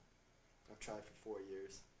is now. I've tried for 4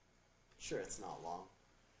 years. Sure, it's not long.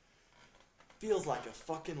 Feels like a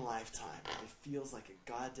fucking lifetime. It feels like a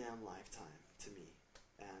goddamn lifetime to me.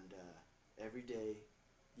 And every day,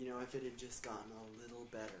 you know, if it had just gotten a little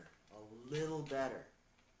better,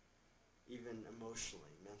 even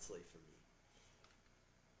emotionally, mentally for me,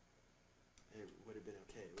 it would have been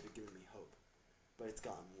okay. It would have given me hope. But it's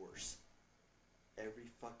gotten worse. Every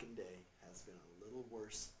fucking day has been a little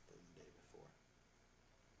worse than the day before.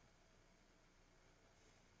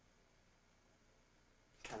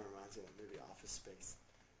 Kind of reminds me of that movie Office Space,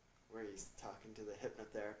 where he's talking to the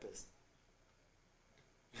hypnotherapist.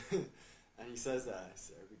 And he says that,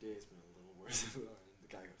 every day has been a little worse. And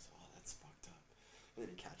the guy goes, oh, that's fucked up. And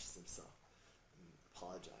then he catches himself and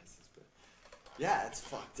apologizes. But yeah, it's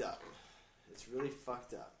fucked up. It's really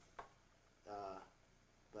fucked up.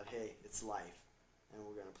 But hey, it's life. And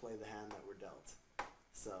we're going to play the hand that we're dealt.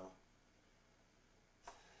 So,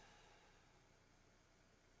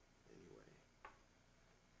 anyway.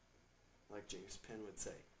 Like James Penn would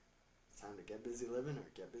say, it's time to get busy living or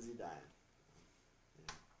get busy dying.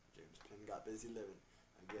 Yeah, James Penn got busy living.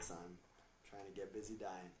 I guess I'm trying to get busy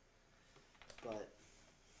dying. But,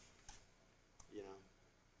 you know,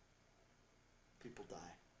 people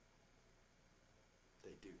die.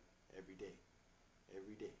 They do. Every day.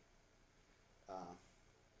 Every day.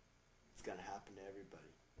 It's gonna happen to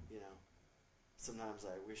everybody, you know. Sometimes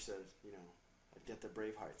I wish that, you know, I'd get the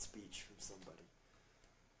Braveheart speech from somebody.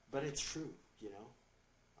 But it's true, you know.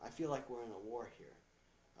 I feel like we're in a war here.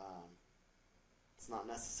 It's not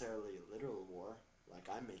necessarily a literal war, like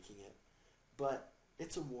I'm making it, but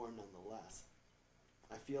it's a war nonetheless.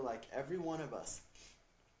 I feel like every one of us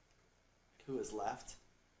who is left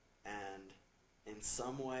and in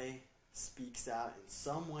some way speaks out, in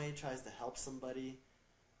some way tries to help somebody,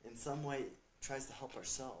 in some way tries to help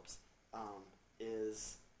ourselves,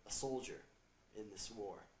 is a soldier in this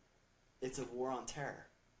war. It's a war on terror.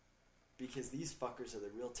 Because these fuckers are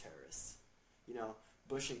the real terrorists. You know,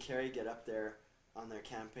 Bush and Kerry get up there on their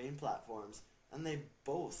campaign platforms and they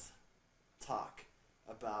both talk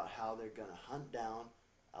about how they're going to hunt down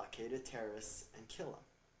Al-Qaeda terrorists and kill them.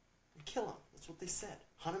 And kill them. That's what they said.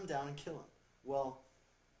 Hunt them down and kill them. Well,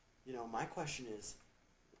 you know, my question is,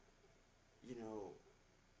 you know,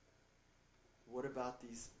 what about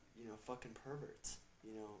these, you know, fucking perverts?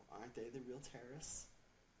 You know, aren't they the real terrorists?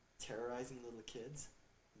 Terrorizing little kids?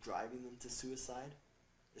 Driving them to suicide?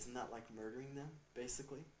 Isn't that like murdering them,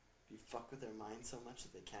 basically? If you fuck with their mind so much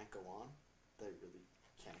that they can't go on, they really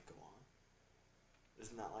can't go on.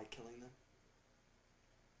 Isn't that like killing them?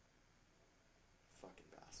 Fucking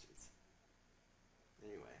bastards.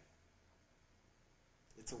 Anyway.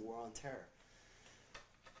 It's a war on terror.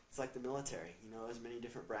 It's like the military, you know, there's many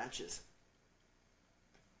different branches.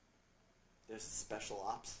 There's special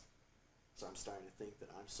ops. So I'm starting to think that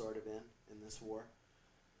I'm sort of in this war.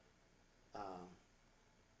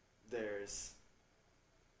 There's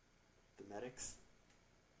the medics.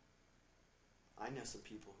 I know some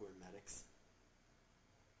people who are medics.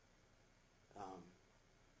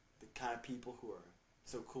 The kind of people who are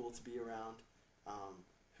so cool to be around,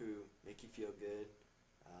 who make you feel good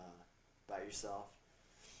about yourself,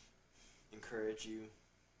 encourage you.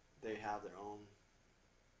 They have their own,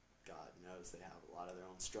 God knows they have a lot of their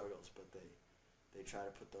own struggles, but they try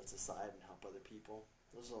to put those aside and help other people.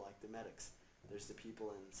 Those are like the medics. There's the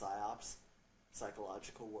people in PsyOps,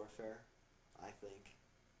 psychological warfare, I think.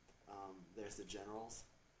 There's the generals,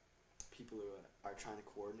 people who are trying to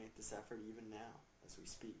coordinate this effort even now as we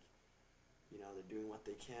speak. You know, they're doing what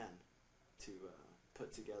they can to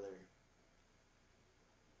put together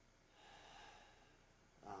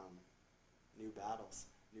new battles,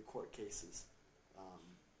 new court cases,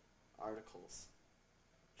 articles,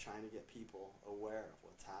 trying to get people aware of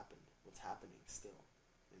what's happening still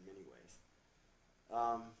in many ways.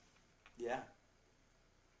 Yeah.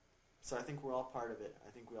 So I think we're all part of it.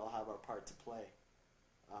 I think we all have our part to play.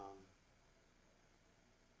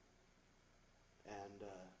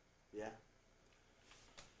 Yeah.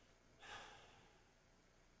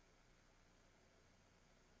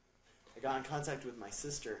 I got in contact with my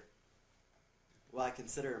sister. Well, I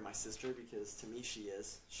consider her my sister because to me she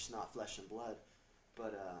is. She's not flesh and blood.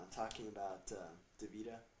 But talking about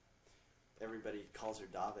Davida everybody calls her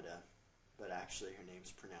Davida, but actually her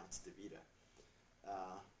name's pronounced Davida.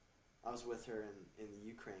 I was with her in the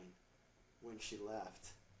Ukraine when she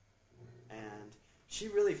left, and she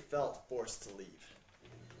really felt forced to leave.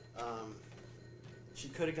 She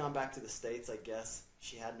could have gone back to the States, I guess.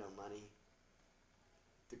 She had no money.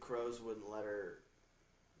 The Crows wouldn't let her,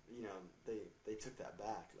 you know, they took that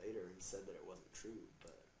back later and said that it wasn't true,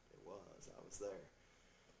 but it was. I was there.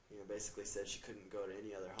 You know, basically said she couldn't go to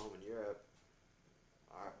any other home in Europe.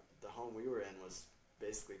 The home we were in was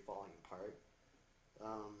basically falling apart.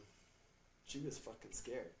 She was fucking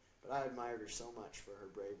scared. But I admired her so much for her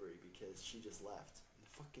bravery because she just left in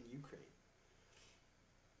fucking Ukraine.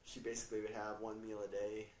 She basically would have one meal a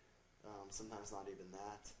day, sometimes not even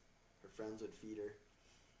that. Her friends would feed her.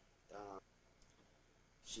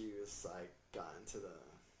 She was like got into the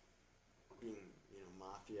being, you know,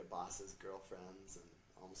 mafia bosses' girlfriends and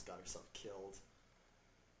almost got herself killed.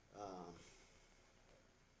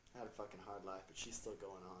 Had a fucking hard life, but she's still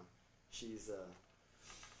going on. She's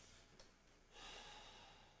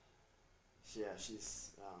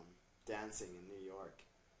dancing in New York.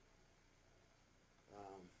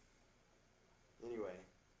 Anyway,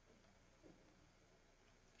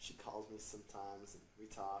 she calls me sometimes and we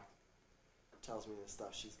talk. Tells me the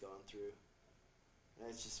stuff she's going through, and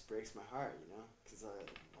it just breaks my heart, you know, because I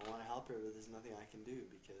want to help her, but there's nothing I can do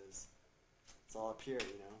because it's all up here,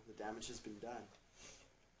 you know. The damage has been done.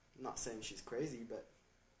 I'm not saying she's crazy, but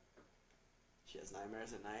she has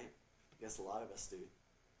nightmares at night. I guess a lot of us do.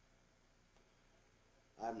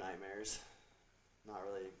 I have nightmares, not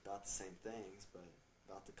really about the same things, but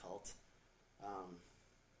about the cult.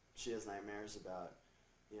 She has nightmares about,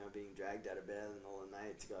 you know, being dragged out of bed in the middle of the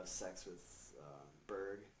night to go have sex with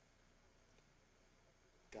Berg.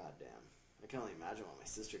 God damn. I can only imagine what my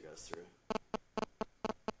sister goes through.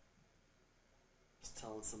 I was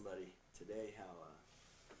telling somebody today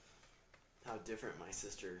how different my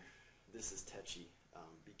sister, This Is Tetchy,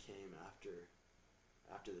 became after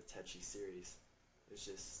the Tetchy series. It's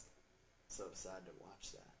just so sad to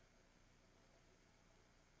watch that.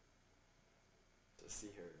 To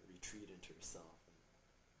see her retreat into herself.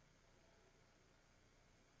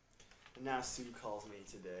 And now Sue calls me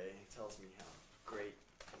today, tells me how great,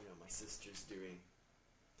 you know, my sister's doing.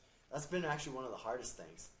 That's been actually one of the hardest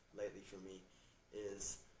things lately for me,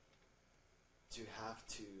 is to have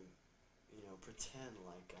to, you know, pretend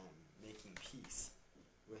like I'm making peace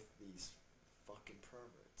with these fucking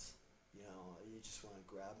perverts. You know, you just want to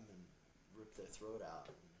grab them and rip their throat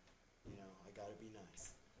out. And, you know, I gotta be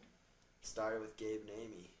nice. Started with Gabe and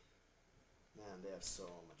Amy. Man, they have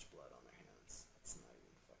so much blood on their hands. It's not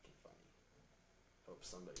even fucking funny. Hope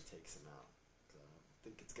somebody takes them out. Cause I don't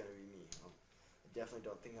think it's gonna be me. I definitely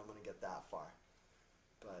don't think I'm gonna get that far.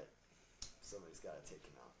 But somebody's gotta take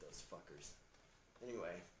them out, those fuckers.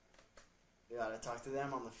 Anyway, I gotta talk to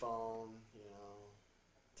them on the phone, you know,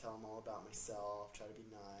 tell them all about myself, try to be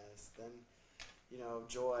nice. Then, you know,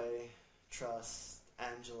 Joy, Trust,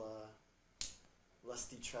 Angela,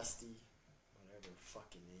 Lusty Trusty, whatever her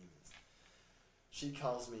fucking name is. She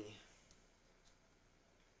calls me,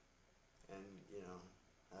 and, you know,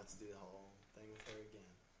 I have to do the whole thing with her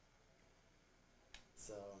again.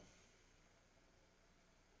 So,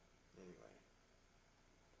 anyway.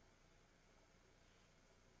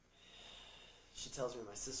 She tells me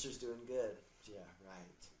my sister's doing good. Yeah, right. I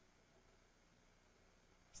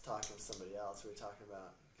was talking with somebody else. We were talking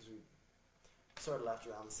about, because we sort of left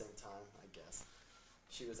around the same time, I guess.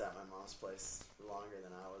 She was at my mom's place for longer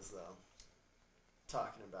than I was, though.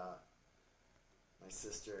 Talking about my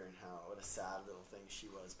sister and what a sad little thing she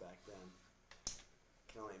was back then. I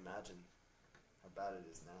can only imagine how bad it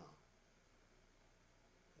is now.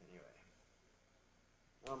 Anyway.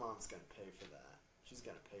 My mom's gonna pay for that. She's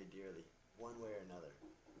gonna pay dearly, one way or another.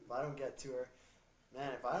 If I don't get to her,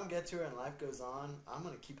 man, if I don't get to her and life goes on, I'm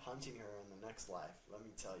gonna keep hunting her in the next life, let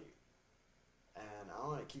me tell you. And I'm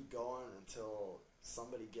gonna keep going until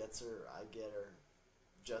somebody gets her, I get her.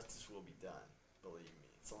 Justice will be done. Believe me,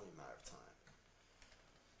 it's only a matter of time.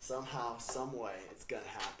 Somehow, some way, it's gonna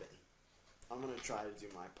happen. I'm gonna try to do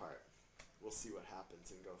my part. We'll see what happens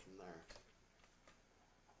and go from there.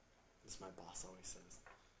 As my boss always says.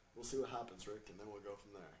 We'll see what happens, Rick, and then we'll go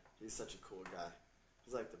from there. He's such a cool guy.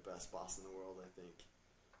 He's like the best boss in the world, I think.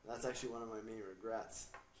 And that's actually one of my main regrets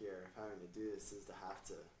here, having to do this, is to have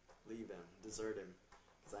to leave him, desert him,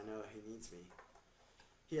 because I know he needs me.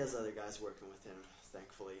 He has other guys working with him,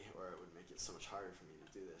 thankfully, or it would make it so much harder for me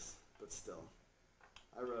to do this. But still,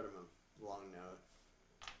 I wrote him a long note,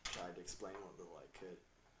 tried to explain what little I could.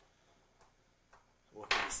 What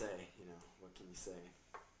can you say, you know, what can you say?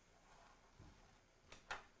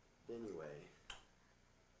 Anyway.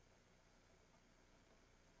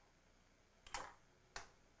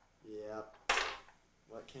 Yep.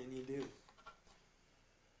 What can you do?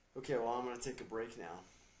 Okay, well, I'm going to take a break now.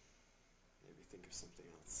 Maybe think of something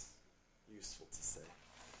else useful to say.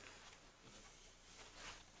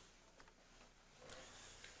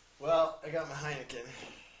 Well, I got my Heineken.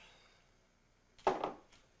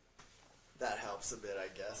 That helps a bit, I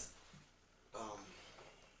guess. I'm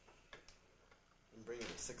bringing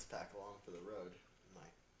a 6-pack along for the road. My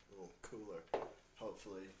little cooler.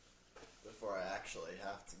 Hopefully, before I actually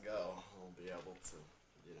have to go, I'll be able to,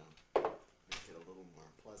 you know, make it a little more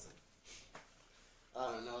pleasant.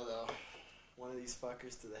 I don't know, though. One of these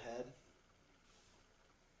fuckers to the head.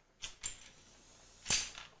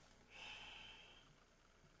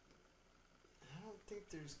 I don't think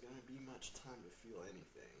there's going to be much time to feel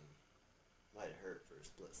anything. Might hurt for a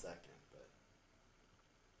split second, but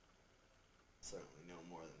certainly no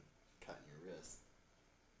more than cutting your wrist.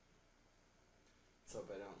 So if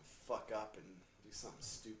I don't fuck up and do something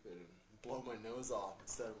stupid and blow my nose off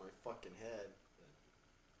instead of my fucking head. But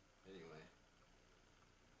anyway.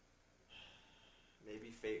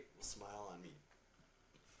 Maybe fate will smile on me.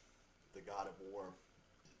 The god of war.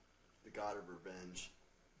 The god of revenge.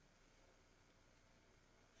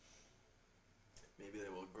 Maybe they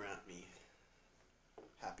will grant me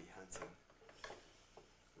happy hunting.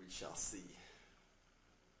 We shall see.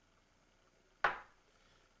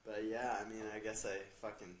 But yeah, I mean, I guess I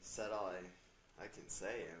fucking said all I can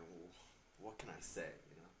say, and what can I say,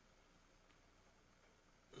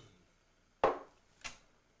 you know?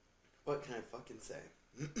 What can I fucking say?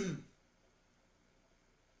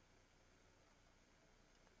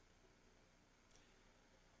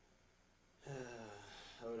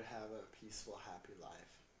 I would have a peaceful, happy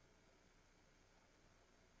life.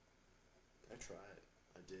 I tried.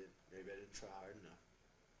 I did. Maybe I didn't try hard enough.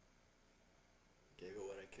 Gave it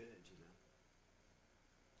what I could, you know.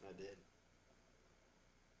 I did.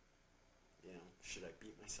 You know, should I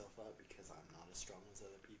beat myself up because I'm not as strong as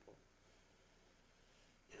other people?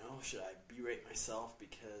 You know, should I berate myself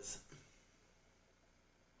because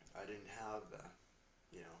I didn't have the,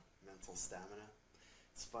 you know, mental stamina?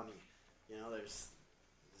 It's funny, you know, I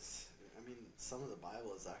mean, some of the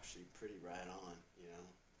Bible is actually pretty right on, you know.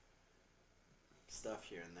 Stuff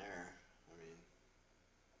here and there, I mean,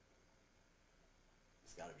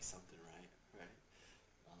 there's got to be something right?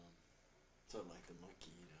 Sort of like the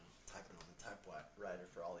monkey, you know, typing on the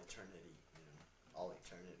typewriter for all eternity, you know. All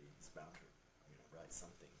eternity is bound to, you know, write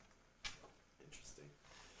something interesting.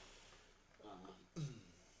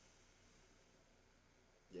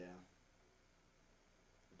 Yeah.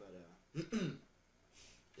 But,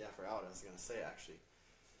 yeah, I forgot what I was going to say, actually.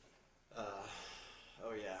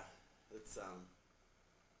 Oh, yeah.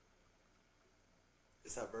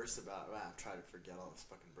 It's that verse about, well, I'm trying to forget all those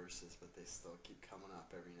fucking verses, but they still keep coming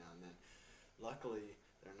up every now and then. Luckily,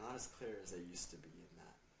 they're not as clear as they used to be, and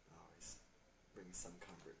that always brings some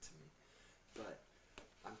comfort to me. But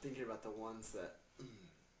I'm thinking about the ones that,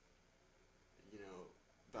 you know,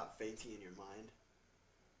 about fainting in your mind.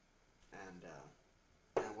 And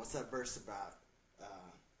what's that verse about?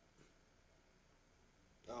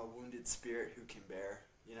 Oh, wounded spirit who can bear?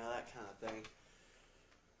 You know, that kind of thing.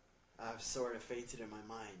 I've sort of fainted in my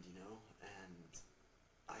mind, you know, and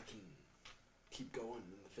I can keep going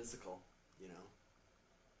in the physical, you know.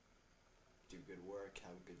 Do good work,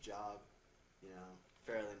 have a good job, you know,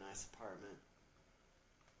 fairly nice apartment.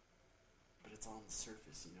 But it's on the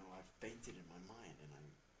surface, you know. I've fainted in my mind, and I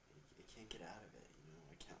can't get out of it, you know.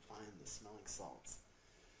 I can't find the smelling salts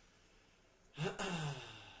to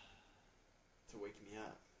wake me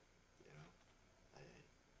up, you know.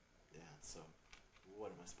 Yeah, so what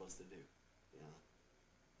am I supposed to do, you know?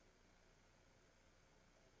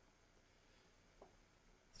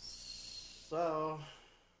 So,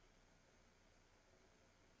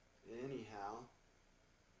 anyhow,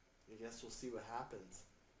 I guess we'll see what happens.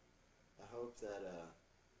 I hope that,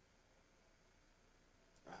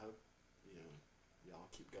 you know, y'all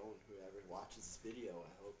keep going. Whoever watches this video,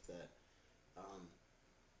 I hope that,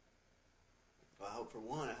 well, I hope for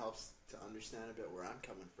one, it helps to understand a bit where I'm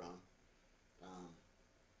coming from.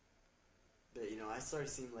 But, you know, I sort of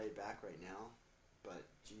seem laid back right now, but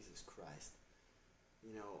Jesus Christ.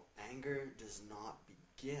 You know, anger does not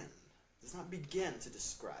begin to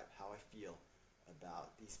describe how I feel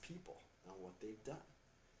about these people and what they've done.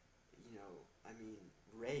 You know, I mean,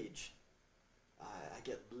 rage. I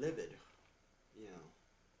get livid, you know,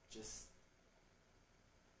 just,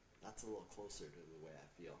 that's a little closer to the way I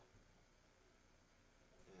feel.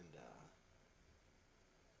 And,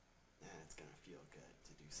 man, it's gonna feel good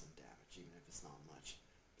to do some damage, even if it's not much.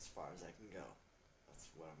 It's far as I can go. That's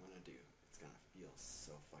what I'm gonna do. It's gonna feel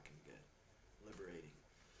so fucking good. Liberating.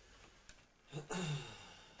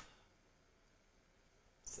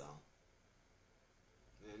 So,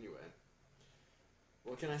 anyway.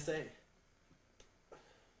 What can I say?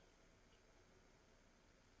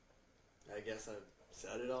 I guess I've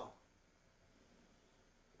said it all.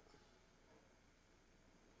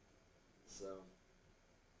 So,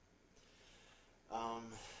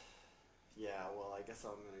 yeah, well, I guess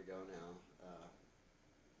I'm gonna go now. I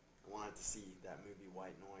wanted to see that movie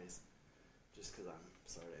White Noise, just because I'm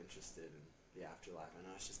sort of interested in the afterlife. I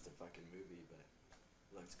know it's just a fucking movie, but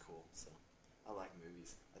it looks cool, so I like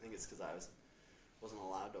movies. I think it's because I wasn't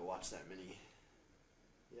allowed to watch that many.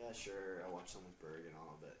 Yeah, sure, I watched some with Berg and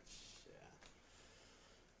all, but yeah.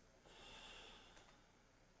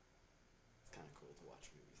 It's kind of cool to watch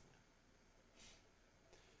movies now.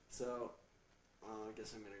 So, I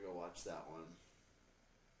guess I'm gonna go watch that one.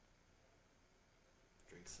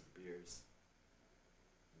 Drink some beers.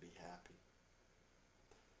 Be happy.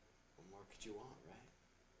 What more could you want, right?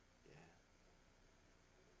 Yeah.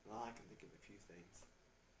 Well, I can think of a few things.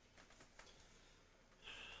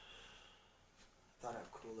 I thought how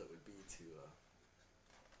cool it would be to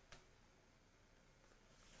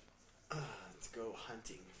go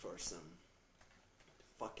hunting for some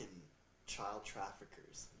fucking child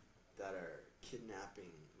traffickers that are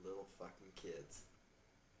kidnapping little fucking kids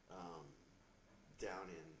down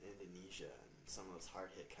in Indonesia and some of those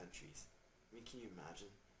hard-hit countries. I mean, can you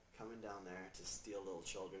imagine coming down there to steal little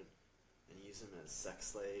children and use them as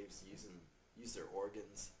sex slaves, use their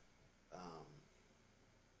organs,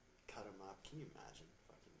 cut them up? Can you imagine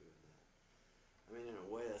fucking doing that? I mean, in a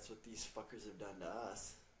way, that's what these fuckers have done to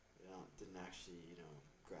us. They didn't actually,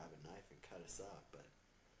 grab a knife and cut us up, but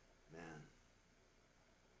man,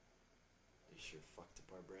 they sure fucked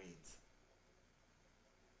up our brains.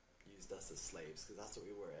 Used us as slaves, because that's what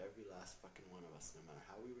we were, every last fucking one of us. No matter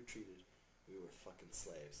how we were treated, we were fucking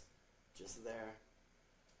slaves. Just there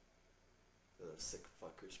for those sick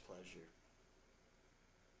fuckers' pleasure.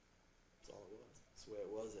 That's all it was. That's the way it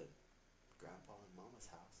was at Grandpa and Mama's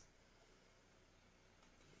house.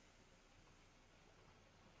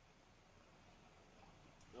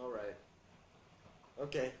 Alright.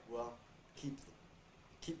 Okay, well, keep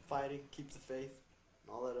fighting, keep the faith, and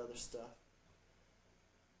all that other stuff.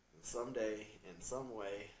 And someday, in some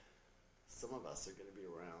way, some of us are going to be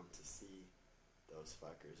around to see those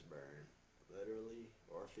fuckers burn. Literally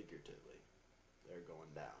or figuratively. They're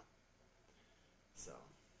going down. So,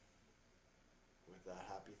 with that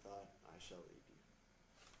happy thought, I shall leave you.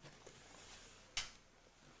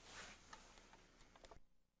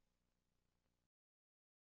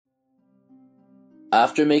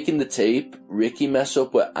 After making the tape, Ricky met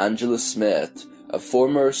up with Angela Smith, a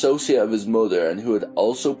former associate of his mother and who had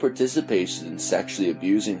also participated in sexually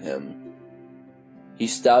abusing him. He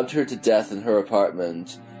stabbed her to death in her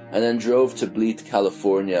apartment and then drove to Bleat,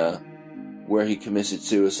 California, where he committed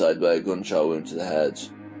suicide by a gunshot wound to the head.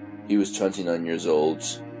 He was 29 years old.